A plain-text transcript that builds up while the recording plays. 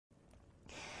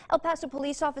El Paso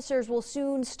police officers will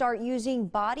soon start using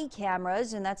body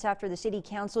cameras, and that's after the city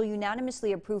council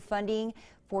unanimously approved funding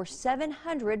for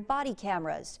 700 body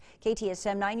cameras.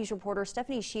 KTSM 9 News reporter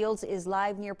Stephanie Shields is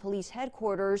live near police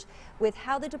headquarters with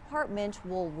how the department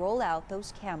will roll out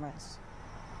those cameras.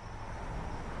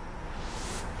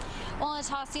 Well,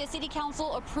 Natasha, City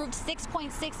Council approved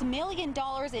 $6.6 million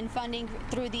in funding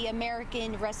through the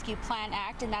American Rescue Plan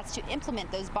Act, and that's to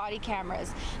implement those body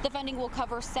cameras. The funding will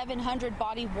cover 700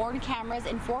 body-worn cameras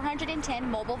and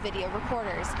 410 mobile video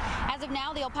recorders. As of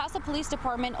now, the El Paso Police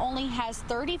Department only has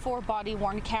 34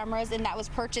 body-worn cameras, and that was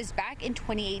purchased back in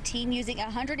 2018 using a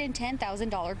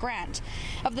 $110,000 grant.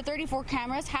 Of the 34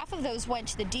 cameras, half of those went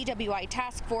to the DWI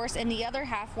task force, and the other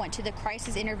half went to the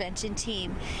crisis intervention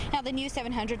team. Now, the new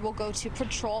 700 will go to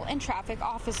patrol and traffic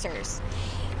officers.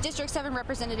 District 7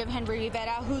 Representative Henry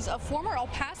Rivera, who's a former El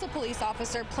Paso police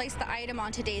officer, placed the item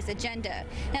on today's agenda.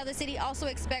 Now, the city also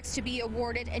expects to be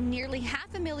awarded a nearly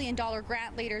 $500,000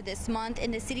 grant later this month,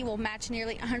 and the city will match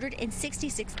nearly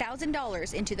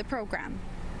 $166,000 into the program.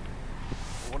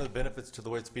 One of the benefits to the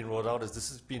way it's being rolled out is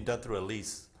this is being done through a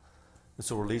lease. And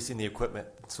so we're leasing the equipment.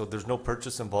 So there's no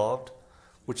purchase involved,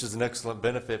 which is an excellent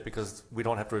benefit because we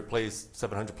don't have to replace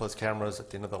 700 plus cameras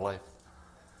at the end of the life.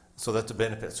 So that's a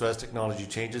benefit. So as technology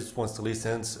changes, once the lease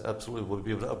ends, absolutely we'll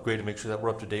be able to upgrade and make sure that we're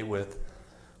up to date with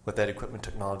that equipment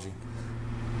technology.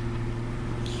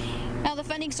 Now, the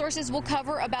funding sources will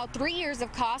cover about 3 years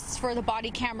of costs for the body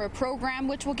camera program,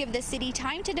 which will give the city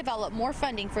time to develop more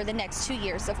funding for the next 2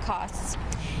 years of costs.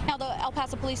 Now, the El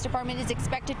Paso Police Department is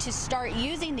expected to start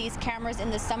using these cameras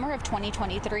in the summer of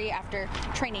 2023 after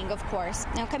training, of course.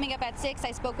 Now, coming up at 6,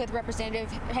 I spoke with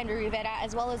Representative Henry Rivera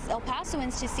as well as El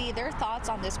Pasoans to see their thoughts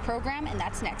on this program, and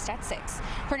that's next at 6.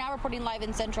 For now, reporting live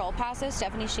in Central El Paso,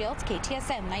 Stephanie Shields,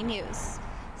 KTSM 9 News.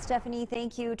 Stephanie,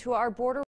 thank you. To our border